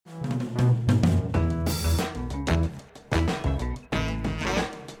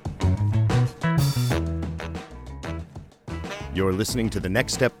You're listening to the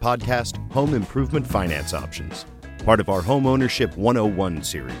Next Step podcast, Home Improvement Finance Options, part of our Home Ownership 101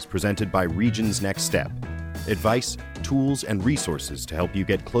 series presented by Regions Next Step. Advice, tools, and resources to help you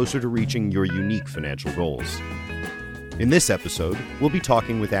get closer to reaching your unique financial goals. In this episode, we'll be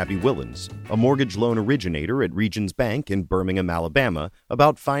talking with Abby Willens, a mortgage loan originator at Regions Bank in Birmingham, Alabama,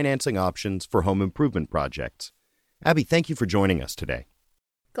 about financing options for home improvement projects. Abby, thank you for joining us today.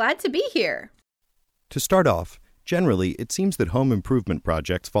 Glad to be here. To start off, generally, it seems that home improvement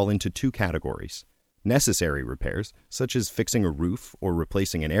projects fall into two categories: necessary repairs, such as fixing a roof or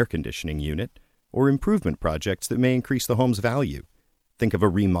replacing an air conditioning unit, or improvement projects that may increase the home's value. Think of a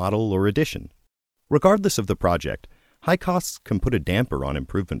remodel or addition. Regardless of the project, high costs can put a damper on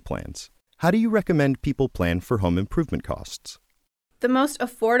improvement plans. How do you recommend people plan for home improvement costs? The most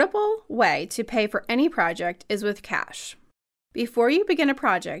affordable way to pay for any project is with cash. Before you begin a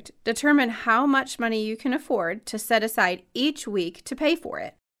project, determine how much money you can afford to set aside each week to pay for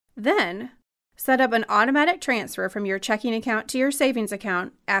it. Then, set up an automatic transfer from your checking account to your savings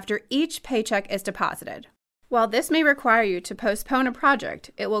account after each paycheck is deposited. While this may require you to postpone a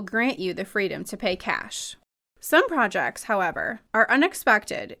project, it will grant you the freedom to pay cash. Some projects, however, are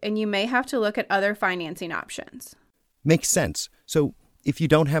unexpected and you may have to look at other financing options. Makes sense. So, if you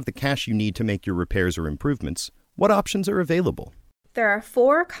don't have the cash you need to make your repairs or improvements, what options are available? There are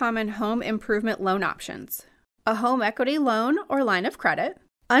 4 common home improvement loan options: a home equity loan or line of credit,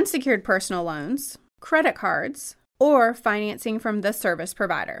 unsecured personal loans, credit cards, or financing from the service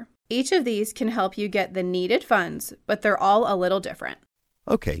provider. Each of these can help you get the needed funds, but they're all a little different.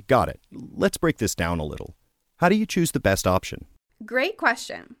 Okay, got it. Let's break this down a little. How do you choose the best option? Great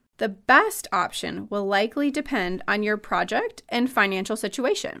question. The best option will likely depend on your project and financial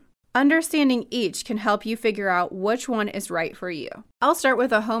situation. Understanding each can help you figure out which one is right for you. I'll start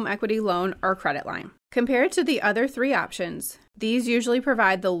with a home equity loan or credit line. Compared to the other 3 options, these usually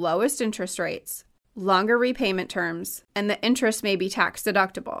provide the lowest interest rates, longer repayment terms, and the interest may be tax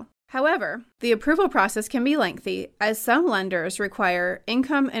deductible. However, the approval process can be lengthy, as some lenders require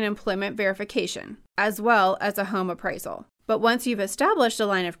income and employment verification, as well as a home appraisal. But once you've established a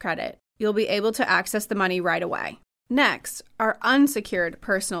line of credit, you'll be able to access the money right away. Next are unsecured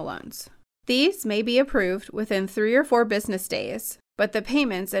personal loans. These may be approved within 3 or 4 business days, but the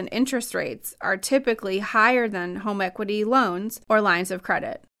payments and interest rates are typically higher than home equity loans or lines of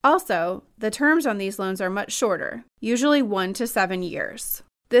credit. Also, the terms on these loans are much shorter, usually 1 to 7 years.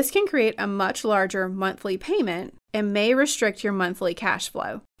 This can create a much larger monthly payment and may restrict your monthly cash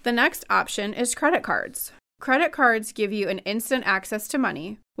flow. The next option is credit cards. Credit cards give you an instant access to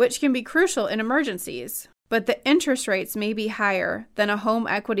money, which can be crucial in emergencies, but the interest rates may be higher than a home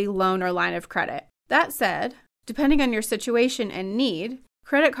equity loan or line of credit. That said, depending on your situation and need,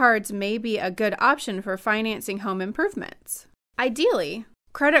 credit cards may be a good option for financing home improvements. Ideally,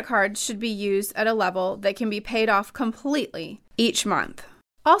 credit cards should be used at a level that can be paid off completely each month.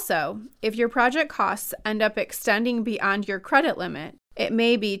 Also, if your project costs end up extending beyond your credit limit, it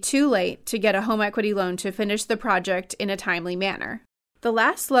may be too late to get a home equity loan to finish the project in a timely manner. The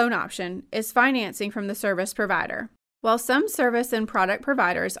last loan option is financing from the service provider. While some service and product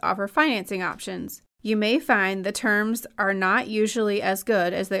providers offer financing options, you may find the terms are not usually as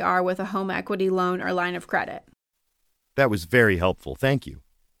good as they are with a home equity loan or line of credit. That was very helpful, thank you.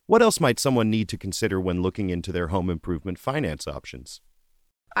 What else might someone need to consider when looking into their home improvement finance options?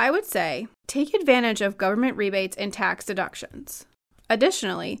 I would say take advantage of government rebates and tax deductions.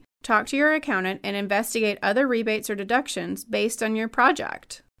 Additionally, talk to your accountant and investigate other rebates or deductions based on your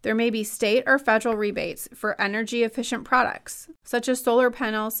project. There may be state or federal rebates for energy-efficient products, such as solar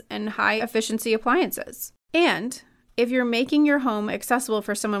panels and high-efficiency appliances. And if you're making your home accessible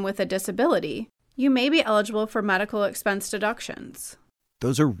for someone with a disability, you may be eligible for medical expense deductions.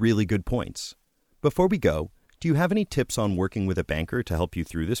 Those are really good points. Before we go, do you have any tips on working with a banker to help you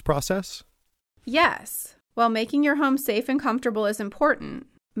through this process? Yes. While making your home safe and comfortable is important,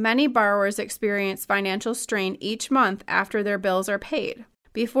 many borrowers experience financial strain each month after their bills are paid.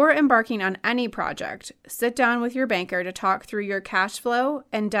 Before embarking on any project, sit down with your banker to talk through your cash flow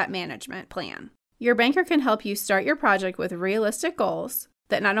and debt management plan. Your banker can help you start your project with realistic goals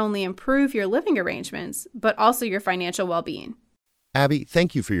that not only improve your living arrangements, but also your financial well-being. Abby,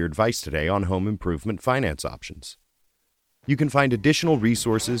 thank you for your advice today on home improvement finance options. You can find additional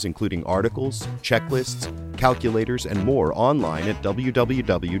resources, including articles, checklists, calculators, and more online at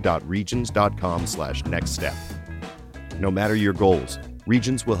www.regions.com/nextstep. No matter your goals,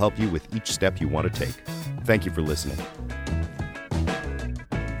 Regions will help you with each step you want to take. Thank you for listening.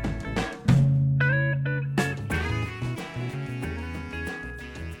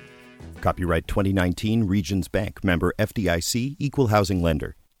 Copyright 2019 Regions Bank, member FDIC, Equal Housing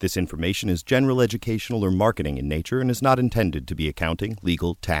Lender. This information is general educational or marketing in nature and is not intended to be accounting,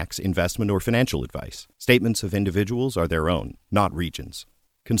 legal, tax, investment, or financial advice. Statements of individuals are their own, not Regions.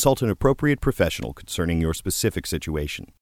 Consult an appropriate professional concerning your specific situation.